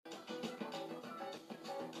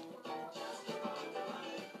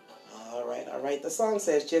All right. The song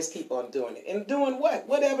says, just keep on doing it. And doing what?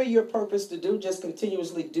 Whatever your purpose to do, just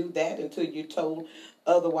continuously do that until you're told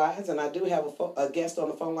otherwise. And I do have a guest on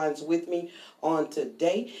the phone lines with me on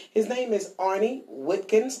today. His name is Arnie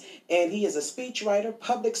Witkin, and he is a speechwriter,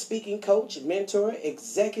 public speaking coach, mentor,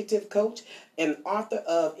 executive coach, and author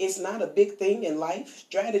of It's Not a Big Thing in Life,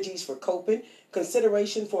 Strategies for Coping,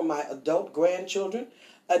 Consideration for My Adult Grandchildren,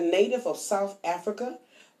 a native of South Africa.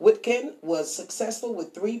 Witkin was successful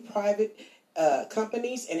with 3 private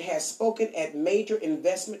companies and has spoken at major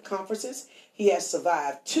investment conferences. He has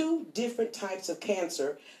survived 2 different types of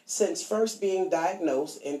cancer since first being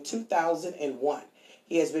diagnosed in 2001.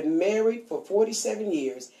 He has been married for 47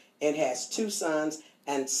 years and has 2 sons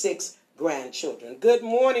and 6 grandchildren. Good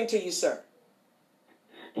morning to you, sir.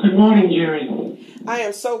 Good morning, Jerri. I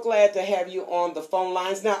am so glad to have you on the phone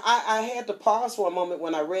lines. Now, I had to pause for a moment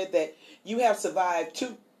when I read that you have survived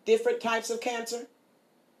 2 different types of cancer.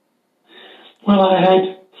 Well, I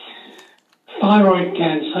had thyroid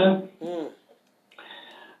cancer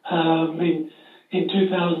in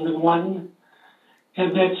 2001,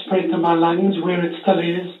 and that spread to my lungs, where it still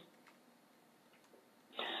is.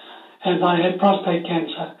 And I had prostate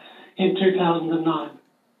cancer in 2009.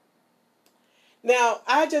 Now,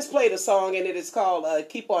 I just played a song, and it is called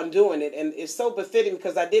Keep On Doing It, and it's so befitting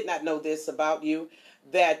because I did not know this about you,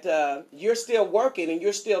 that you're still working and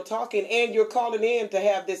you're still talking and you're calling in to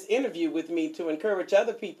have this interview with me to encourage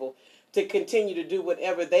other people to continue to do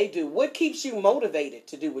whatever they do. What keeps you motivated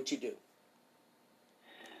to do what you do?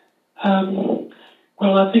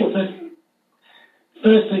 Well, I think the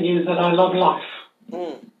first thing is that I love life.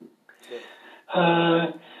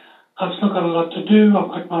 I've still got a lot to do. I've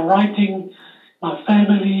got my writing, my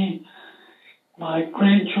family, my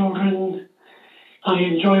grandchildren. I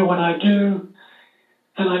enjoy what I do.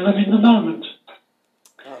 And I live in the moment.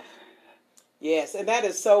 Oh. Yes, and that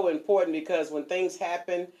is so important because when things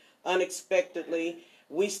happen unexpectedly,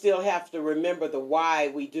 we still have to remember the why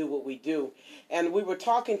we do what we do. And we were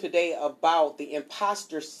talking today about the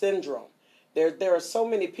imposter syndrome. There are so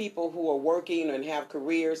many people who are working and have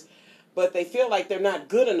careers, but they feel like they're not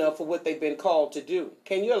good enough for what they've been called to do.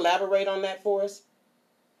 Can you elaborate on that for us?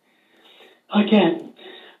 I can.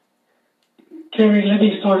 Jerri, let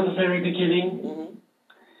me start at the very beginning. Mm-hmm.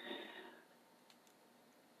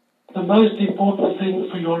 The most important thing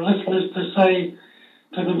for your listeners to say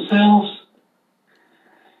to themselves,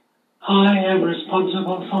 I am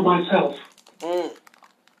responsible for myself.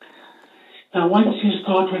 Now, once you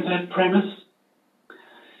start with that premise,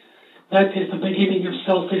 that is the beginning of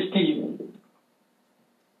self-esteem.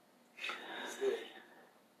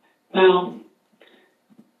 Now,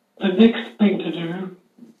 the next thing to do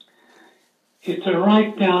is to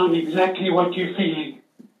write down exactly what you're feeling.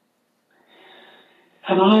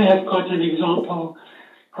 And I have got an example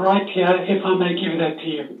right here, if I may give that to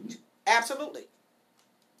you. Absolutely.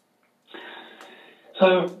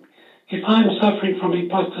 So, if I'm suffering from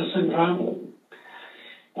imposter syndrome,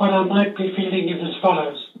 what I might be feeling is as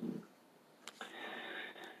follows.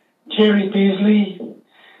 Jerri Beasley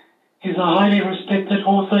is a highly respected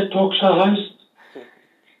author, talk show host,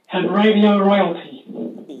 and radio royalty.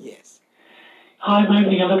 Yes. I'm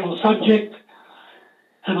only a little subject,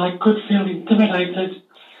 and I could feel intimidated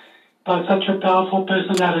by such a powerful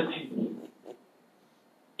personality.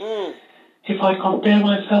 If I compare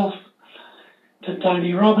myself to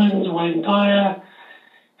Tony Robbins, Wayne Dyer,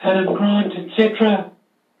 Adam Grant, etc.,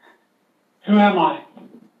 who am I?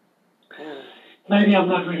 Maybe I'm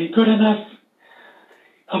not really good enough.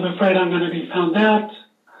 I'm afraid I'm going to be found out.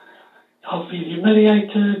 I'll feel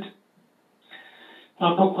humiliated.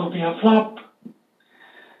 My book will be a flop.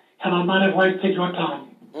 And I might have wasted your time.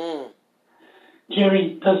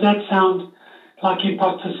 Jerri, does that sound like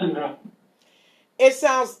imposter syndrome? It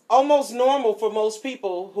sounds almost normal for most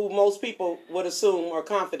people, who most people would assume are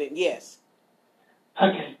confident, yes.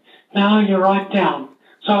 Okay, now you write down.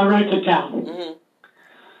 So I wrote it down.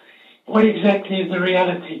 What exactly is the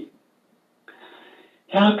reality?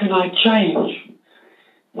 How can I change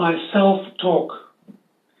my self-talk?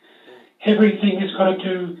 Everything has got to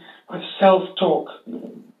do with self-talk.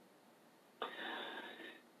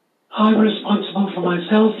 I'm responsible for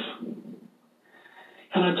myself,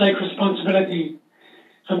 and I take responsibility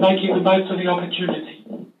for making the most of the opportunity.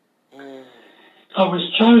 I was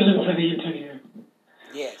chosen for the interview.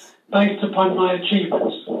 Yes. Based upon my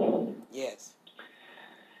achievements. Yes.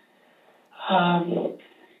 I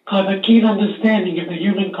have a keen understanding of the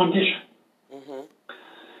human condition.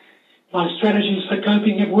 My strategies for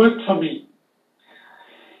coping have worked for me,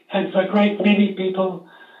 and for a great many people,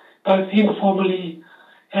 both informally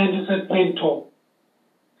and as a mentor.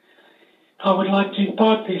 I would like to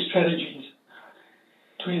impart these strategies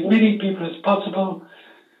to as many people as possible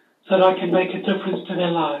so that I can make a difference to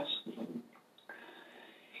their lives.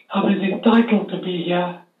 I'm as entitled to be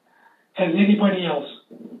here as anybody else.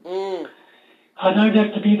 I don't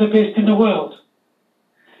have to be the best in the world,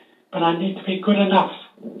 but I need to be good enough.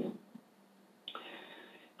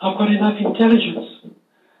 I've got enough intelligence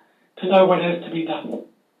to know what has to be done.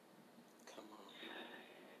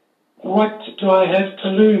 What do I have to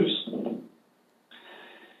lose?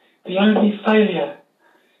 The only failure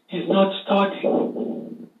is not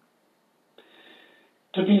starting.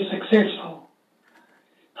 To be successful,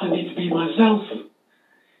 I need to be myself,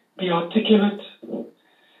 be articulate,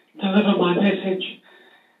 deliver my message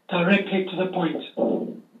directly to the point.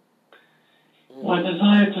 My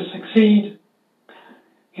desire to succeed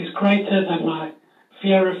is greater than my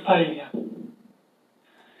fear of failure.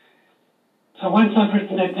 So once I've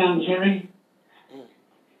written that down, Jerri,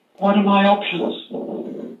 what are my options?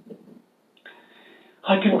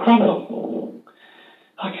 I can crumble.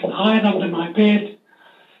 I can hide under my bed.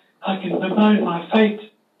 I can bemoan my fate,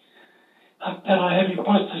 that I have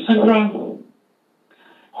imposter syndrome.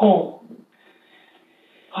 Or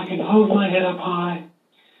I can hold my head up high,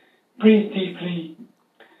 breathe deeply,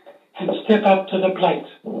 and step up to the plate.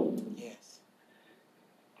 Yes.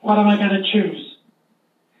 What am I going to choose?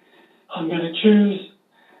 I'm going to choose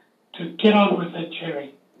to get on with it,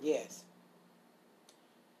 Jerri. Yes.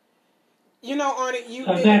 You know, Arnie,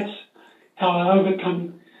 So that's how I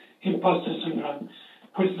overcome imposter syndrome.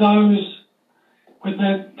 With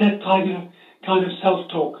that kind of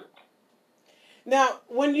self-talk. Now,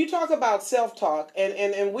 when you talk about self-talk,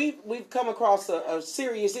 and we've come across a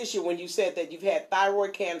serious issue when you said that you've had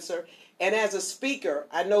thyroid cancer, and as a speaker,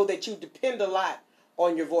 I know that you depend a lot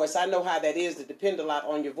on your voice. I know how that is to depend a lot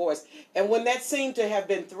on your voice. And when that seemed to have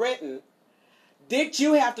been threatened, did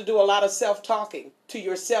you have to do a lot of self-talking to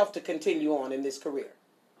yourself to continue on in this career?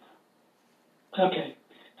 Okay.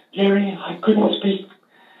 Jerri, I couldn't speak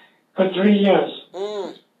for 3 years.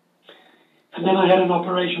 And then I had an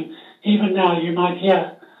operation. Even now, you might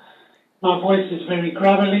hear my voice is very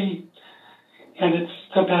gravelly, and it's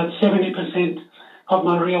about 70% of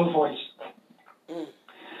my real voice.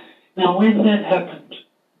 Now, when that happened,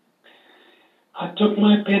 I took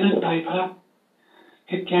my pen and paper,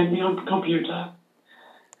 it can be on the computer,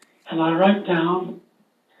 and I wrote down,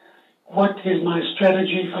 what is my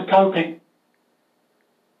strategy for coping?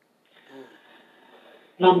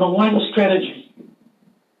 Number one strategy,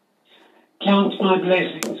 count my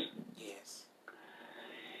blessings. Yes.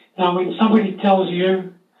 Now, when somebody tells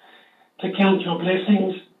you to count your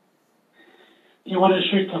blessings, you want to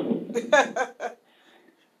shoot them.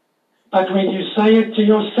 But when you say it to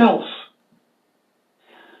yourself,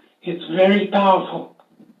 it's very powerful.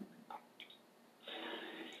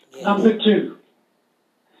 Yes. Number two,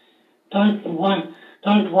 don't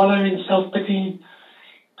wallow in self-pity,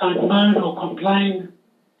 don't moan or complain,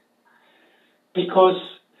 because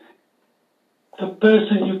the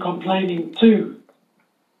person you're complaining to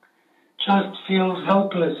just feels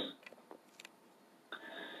helpless.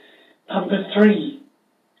 Number three,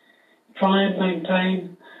 try and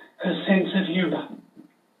maintain a sense of humor.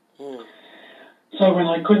 So when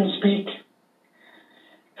I couldn't speak,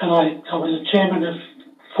 and I was a chairman of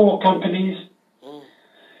 4 companies,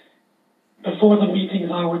 before the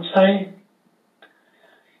meetings I would say,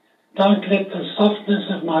 don't let the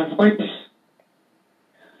softness of my voice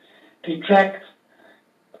detract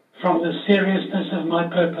from the seriousness of my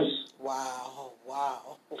purpose. Wow,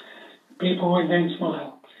 wow. People would then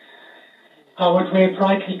smile. I would wear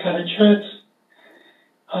brightly coloured shirts.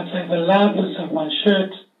 I'd say the loudness of my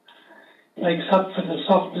shirt makes up for the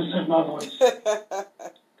softness of my voice.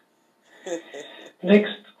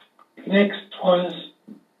 Next was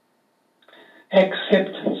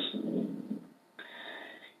acceptance.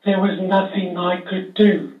 There was nothing I could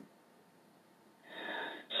do.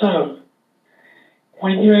 So,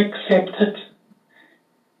 when you accept it,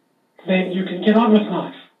 then you can get on with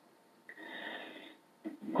life.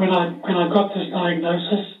 When I got this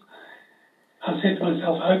diagnosis, I said to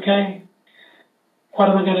myself, okay, what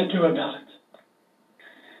am I going to do about it?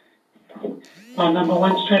 My number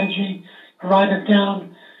one strategy, write it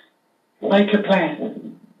down, make a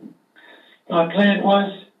plan. My plan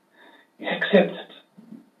was, accept it.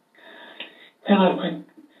 Then I've got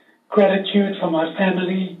gratitude for my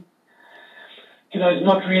family. You know, it's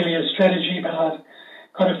not really a strategy, but I've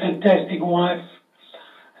got a fantastic wife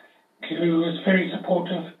who is very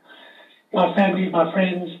supportive, my family, my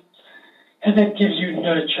friends, and that gives you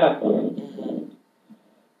nurture.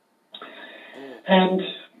 And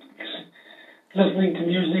listening to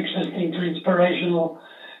music, listening to inspirational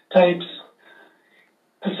tapes,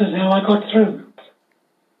 this is how I got through.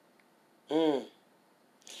 Mm.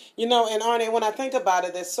 You know, and Arnie, when I think about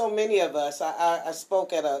it, there's so many of us. I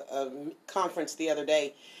spoke at a conference the other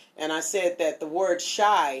day, and I said that the word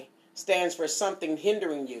shy stands for something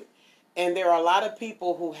hindering you. And there are a lot of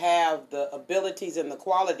people who have the abilities and the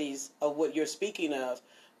qualities of what you're speaking of,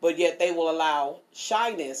 but yet they will allow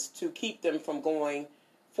shyness to keep them from going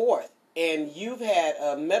forth. And you've had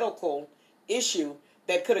a medical issue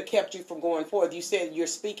that could have kept you from going forth. You said you're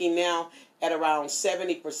speaking now at around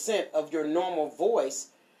 70% of your normal voice.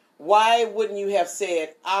 Why wouldn't you have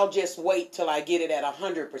said, I'll just wait till I get it at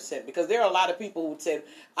 100%? Because there are a lot of people who said,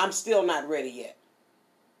 I'm still not ready yet.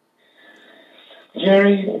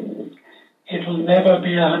 Jerri, it will never be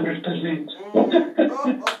 100%.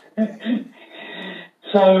 Okay.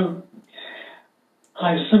 So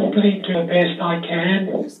I simply do the best I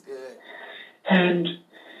can. That's good. And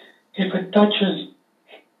if it touches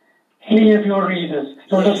any of your readers,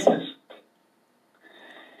 your listeners,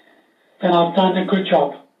 then I've done a good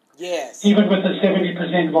job. Yes. Even with a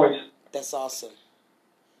 70% voice. That's awesome.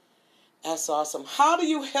 That's awesome. How do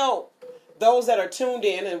you help those that are tuned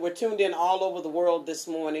in, and we're tuned in all over the world this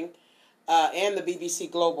morning, and the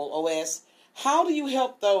BBC Global OS, how do you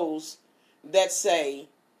help those that say,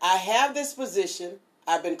 I have this position,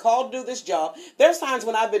 I've been called to do this job. There's times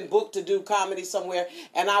when I've been booked to do comedy somewhere,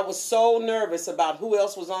 and I was so nervous about who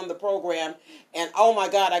else was on the program, and oh my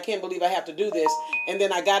God, I can't believe I have to do this. And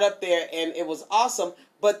then I got up there, and it was awesome.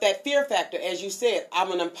 But that fear factor, as you said,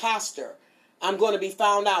 I'm an imposter. I'm going to be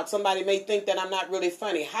found out. Somebody may think that I'm not really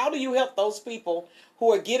funny. How do you help those people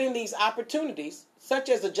who are getting these opportunities, such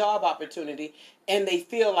as a job opportunity, and they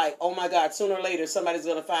feel like, oh my God, sooner or later somebody's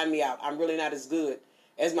going to find me out. I'm really not as good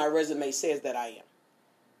as my resume says that I am.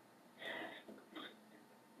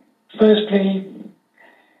 Firstly,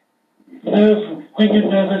 when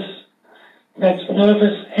you're nervous, that's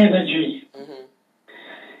nervous energy. Mm-hmm.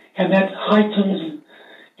 And that heightens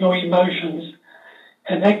your emotions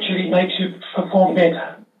and actually makes you perform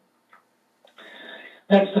better.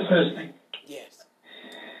 That's the first thing. Yes.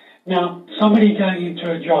 Now, somebody going into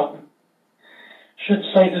a job should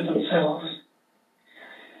say to themselves,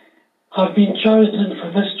 I've been chosen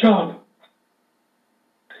for this job.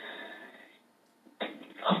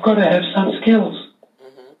 I've got to have some skills.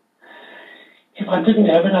 Mm-hmm. If I didn't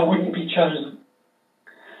have it, I wouldn't be chosen.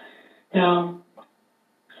 Now,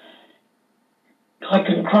 I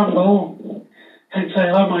can crumble and say,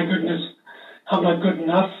 oh my goodness, I'm not good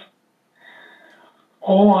enough.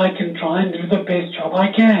 Or I can try and do the best job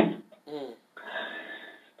I can. Mm.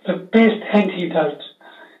 The best antidote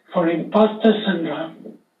for imposter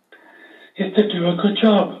syndrome is to do a good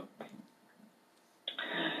job.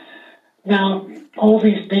 Now, all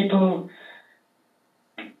these people,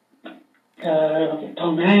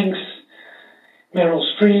 Tom Hanks, Meryl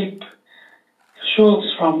Streep, Schultz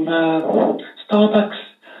from Starbucks,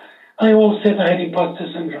 they all said they had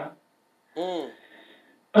imposter syndrome. Mm.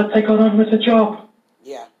 But they got on with the job.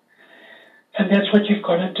 Yeah. And that's what you've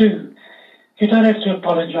got to do. You don't have to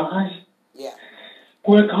apologize. Yeah.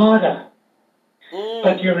 Work harder. Mm.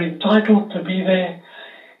 But you're entitled to be there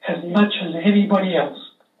as much as anybody else.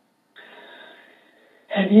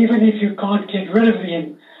 And even if you can't get rid of the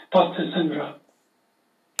imposter syndrome,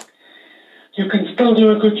 you can still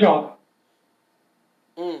do a good job.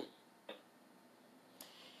 Mm.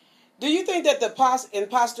 Do you think that the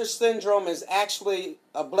imposter syndrome is actually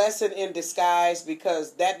a blessing in disguise,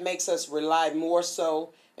 because that makes us rely more so,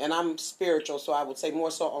 and I'm spiritual, so I would say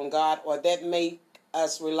more so on God, or that make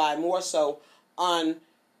us rely more so on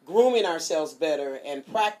grooming ourselves better and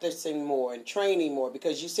practicing more and training more?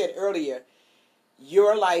 Because you said earlier,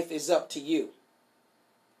 your life is up to you.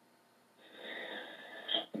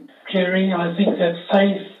 Jerri, I think that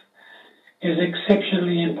faith is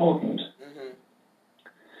exceptionally important. Mm-hmm.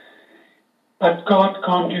 But God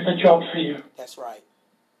can't do the job for you. That's right.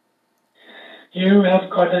 You have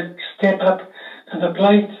got to step up to the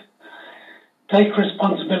plate, take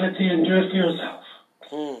responsibility and do it for yourself.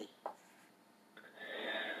 Mm.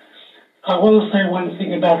 I will say one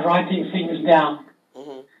thing about writing things down.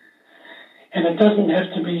 Mm-hmm. And it doesn't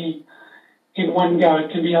have to be in one go.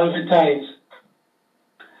 It can be over days.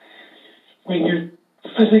 When you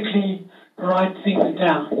physically write things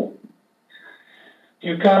down,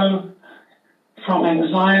 you go from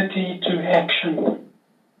anxiety to action.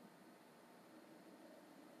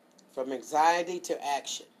 From anxiety to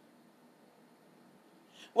action.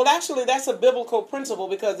 Well, actually, that's a biblical principle,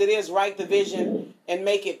 because it is write the vision and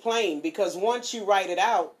make it plain. Because once you write it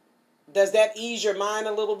out, does that ease your mind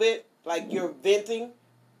a little bit? Like you're venting?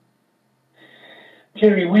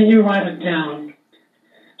 Jerri, when you write it down,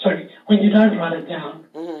 when you don't write it down,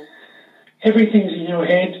 mm-hmm. everything's in your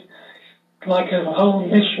head, like a whole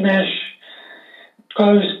mishmash,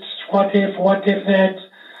 ghosts, what if that,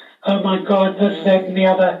 oh my God, this, that, and the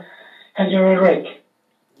other, and you're a wreck.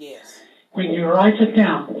 Yes. When you write it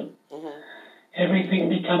down, everything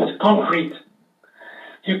becomes concrete.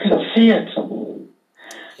 You can see it.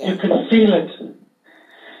 You can feel it.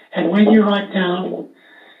 And when you write down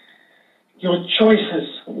your choices,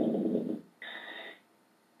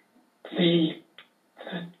 the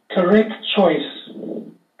correct choice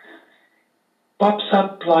pops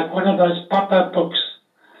up like one of those pop-up books.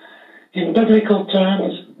 In biblical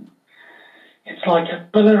terms, it's like a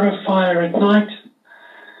pillar of fire at night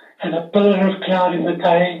and a pillar of cloud in the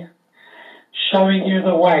day, showing you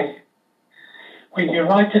the way. When you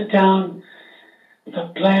write it down,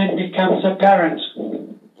 the plan becomes apparent.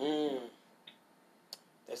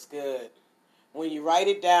 That's good. When you write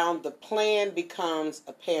it down, the plan becomes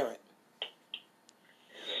apparent.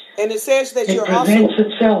 And it says that you're also... It presents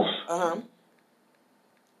itself.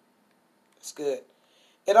 That's good.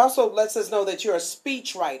 It also lets us know that you're a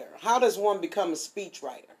speech writer. How does one become a speech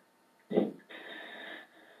writer?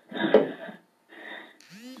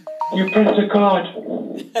 You print a card.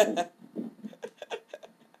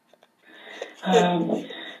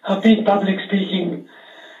 I've been public speaking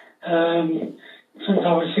since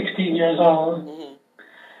I was 16 years old.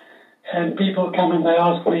 And people come and they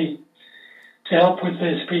ask me to help with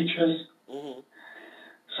their speeches.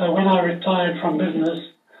 So when I retired from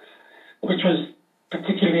business, which was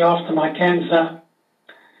particularly after my cancer,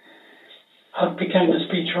 I became a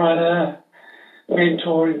speechwriter,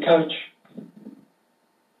 mentor, and coach.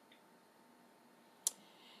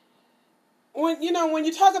 When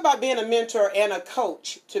you talk about being a mentor and a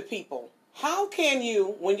coach to people, how can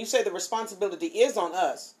you, when you say the responsibility is on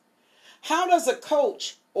us, how does a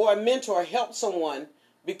coach or a mentor help someone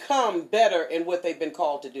become better in what they've been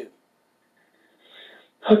called to do?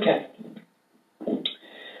 Okay.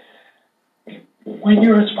 When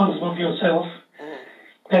you're responsible for yourself,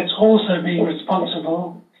 that's also being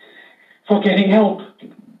responsible for getting help,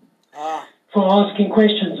 for asking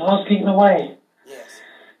questions, asking the way. Yes.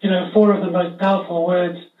 4 of the most powerful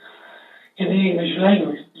words in the English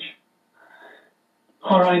language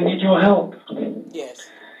are I need your help. Yes.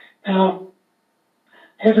 Now,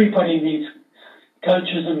 everybody needs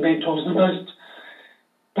coaches and mentors. The most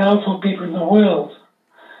powerful people in the world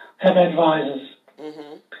have advisors.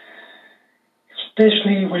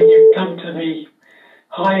 Especially when you come to the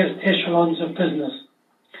highest echelons of business.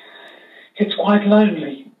 It's quite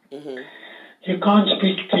lonely. You can't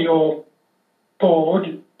speak to your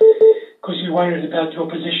board because you're worried about your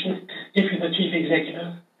position if you're the chief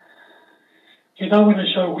executive. You don't want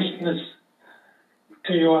to show weakness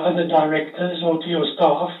to your other directors or to your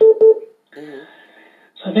staff.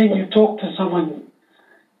 So then you talk to someone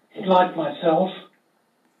like myself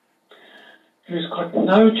who's got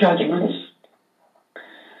no judgments,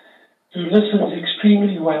 who listens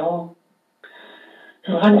extremely well,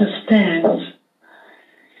 who understands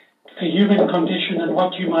the human condition and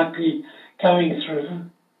what you might be going through,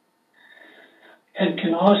 and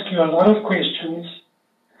can ask you a lot of questions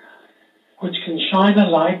which can shine a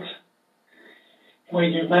light where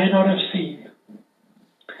you may not have seen.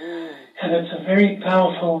 And it's a very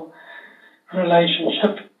powerful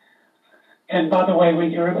relationship. And by the way,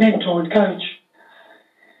 when you're a mentor and coach,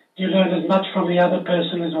 you learn as much from the other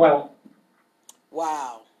person as well.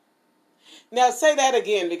 Wow. Now say that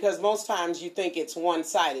again, because most times you think it's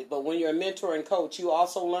one-sided, but when you're a mentor and coach, you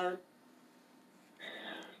also learn?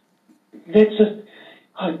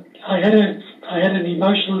 I had an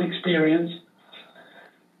emotional experience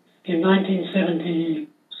in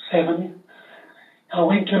 1977. I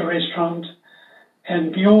went to a restaurant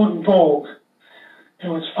and Bjorn Borg,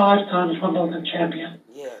 who was 5 times Wimbledon champion,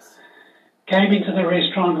 came into the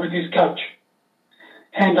restaurant with his coach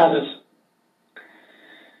and others.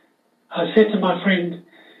 I said to my friend,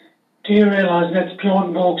 do you realize that's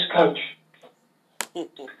Bjorn Borg's coach?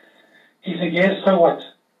 He said, yes, so what?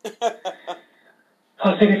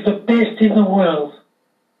 I said, if the best in the world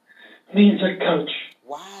needs a coach,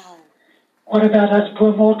 what about us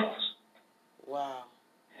poor mortals? Wow.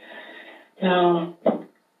 Now,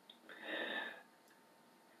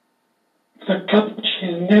 the coach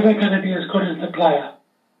is never going to be as good as the player.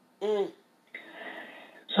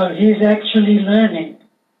 So he's actually learning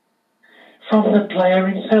from the player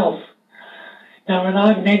himself. Now, when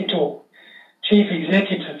I mentor chief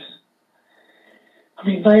executives, I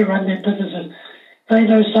mean, they run their businesses. They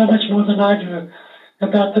know so much more than I do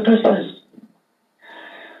about the business.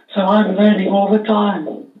 So I'm learning all the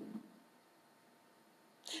time.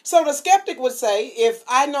 So the skeptic would say, if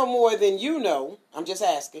I know more than you know, I'm just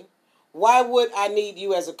asking, why would I need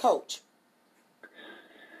you as a coach?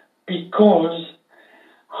 because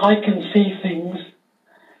I can see things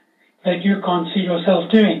that you can't see yourself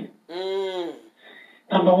doing.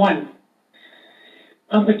 Number one.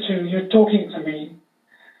 Number two, you're talking to me.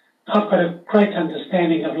 I've got a great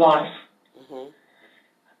understanding of life.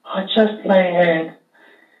 I just may add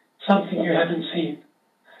something you haven't seen.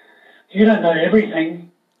 You don't know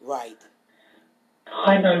everything. Right.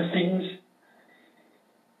 I know things.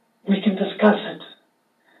 We can discuss it.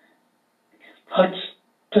 I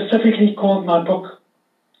specifically called my book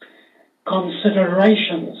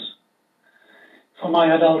Considerations for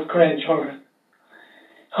My Adult Grandchildren.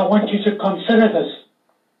 I want you to consider this.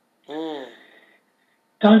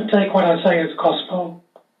 Don't take what I say as gospel.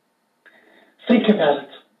 Think about it.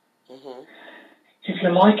 If you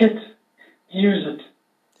like it, use it.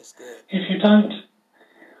 That's good. If you don't,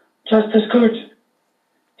 just as good.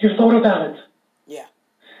 You've thought about it. Yeah.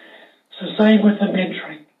 It's the same with the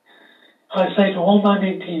mentoring. I say to all my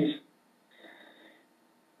mentees,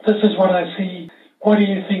 this is what I see. What do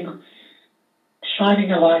you think?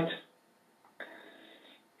 Shining a light.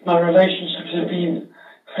 My relationships have been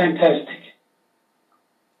fantastic.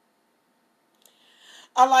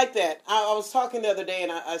 I like that. I was talking the other day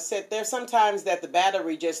and I said there's sometimes that the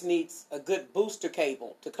battery just needs a good booster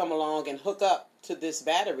cable to come along and hook up to this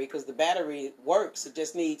battery because the battery works. It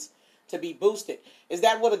just needs to be boosted. Is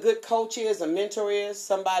that what a good coach is, a mentor is?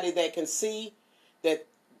 Somebody that can see that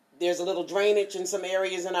there's a little drainage in some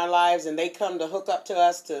areas in our lives and they come to hook up to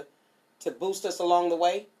us to boost us along the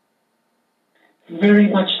way? Very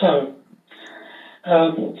much so.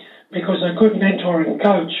 Because a good mentor and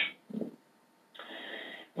coach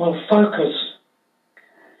will focus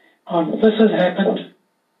on this has happened,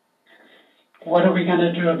 what are we going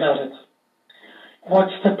to do about it?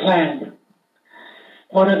 What's the plan?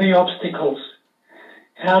 What are the obstacles?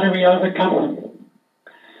 How do we overcome them?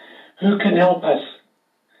 Who can help us?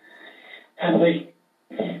 And the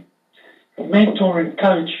mentor and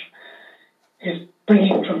coach is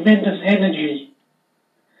bringing tremendous energy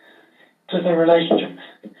to the relationship.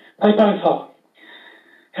 They both are.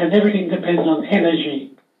 And everything depends on energy.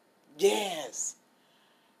 Yes.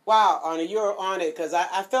 Wow, Arnie, you're on it because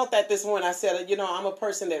I felt that this morning. I said, I'm a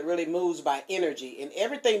person that really moves by energy, and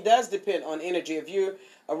everything does depend on energy. If you're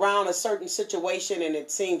around a certain situation and it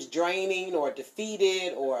seems draining or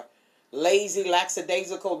defeated or lazy,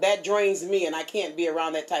 lackadaisical, that drains me, and I can't be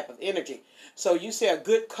around that type of energy. So you say a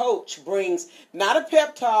good coach brings not a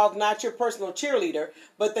pep talk, not your personal cheerleader,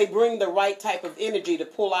 but they bring the right type of energy to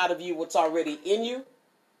pull out of you what's already in you.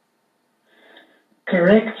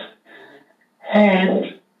 Correct.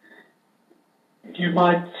 And you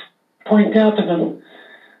might point out to them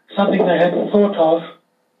something they hadn't thought of,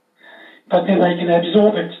 but then they can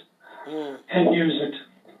absorb it and use it.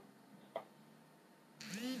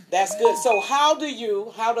 That's good. So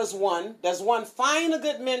does one find a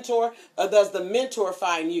good mentor, or does the mentor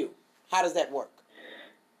find you? How does that work?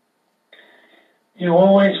 You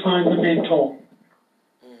always find the mentor.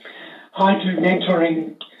 I do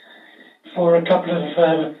mentoring for a couple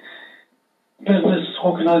of business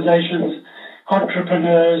organizations,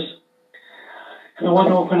 entrepreneurs. And the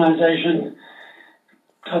one organization,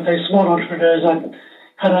 they're small entrepreneurs,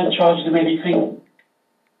 I don't charge them anything.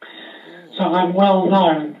 So I'm well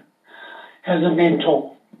known as a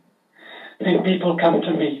mentor. Then people come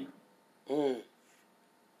to me.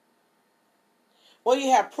 Well,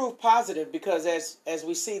 you have proof positive because as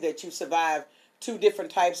we see that you survived 2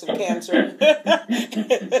 different types of cancer.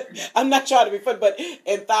 I'm not trying to be funny, but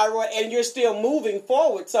and thyroid, and you're still moving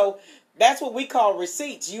forward. So that's what we call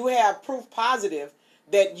receipts. You have proof positive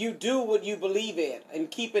that you do what you believe in and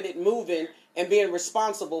keeping it moving and being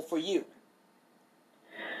responsible for you.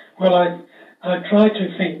 Well, I try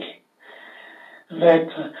to think that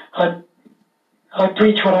I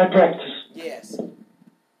preach what I practice. Yes.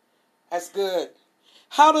 That's good.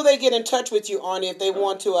 How do they get in touch with you, Arnie, if they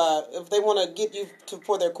want to get you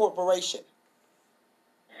for their corporation?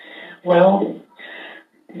 Well,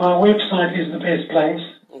 my website is the best place.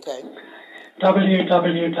 Okay.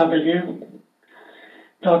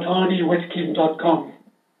 www.arniewitkin.com.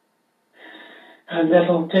 And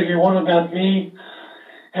that'll tell you all about me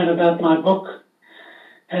and about my book.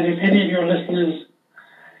 And if any of your listeners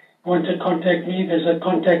want to contact me, there's a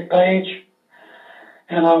contact page,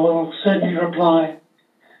 and I will certainly reply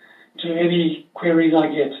to any queries I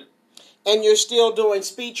get. And you're still doing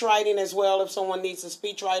speech writing as well if someone needs a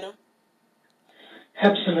speech writer?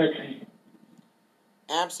 Absolutely.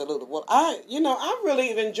 Absolutely. Well, I really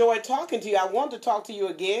have enjoyed talking to you. I want to talk to you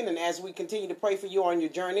again, and as we continue to pray for you on your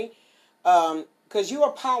journey, because you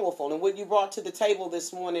are powerful. And what you brought to the table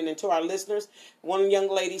this morning and to our listeners, one young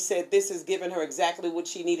lady said this has given her exactly what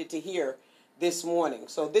she needed to hear this morning.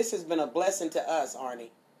 So this has been a blessing to us, Arnie.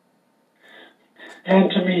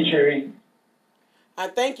 And to me, Jerri. I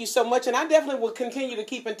thank you so much, and I definitely will continue to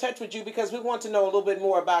keep in touch with you because we want to know a little bit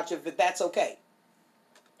more about you, if that's okay.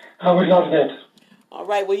 I would love that. All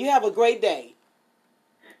right. Well, you have a great day.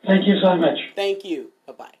 Thank you so much. Thank you.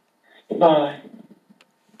 Bye-bye. Bye.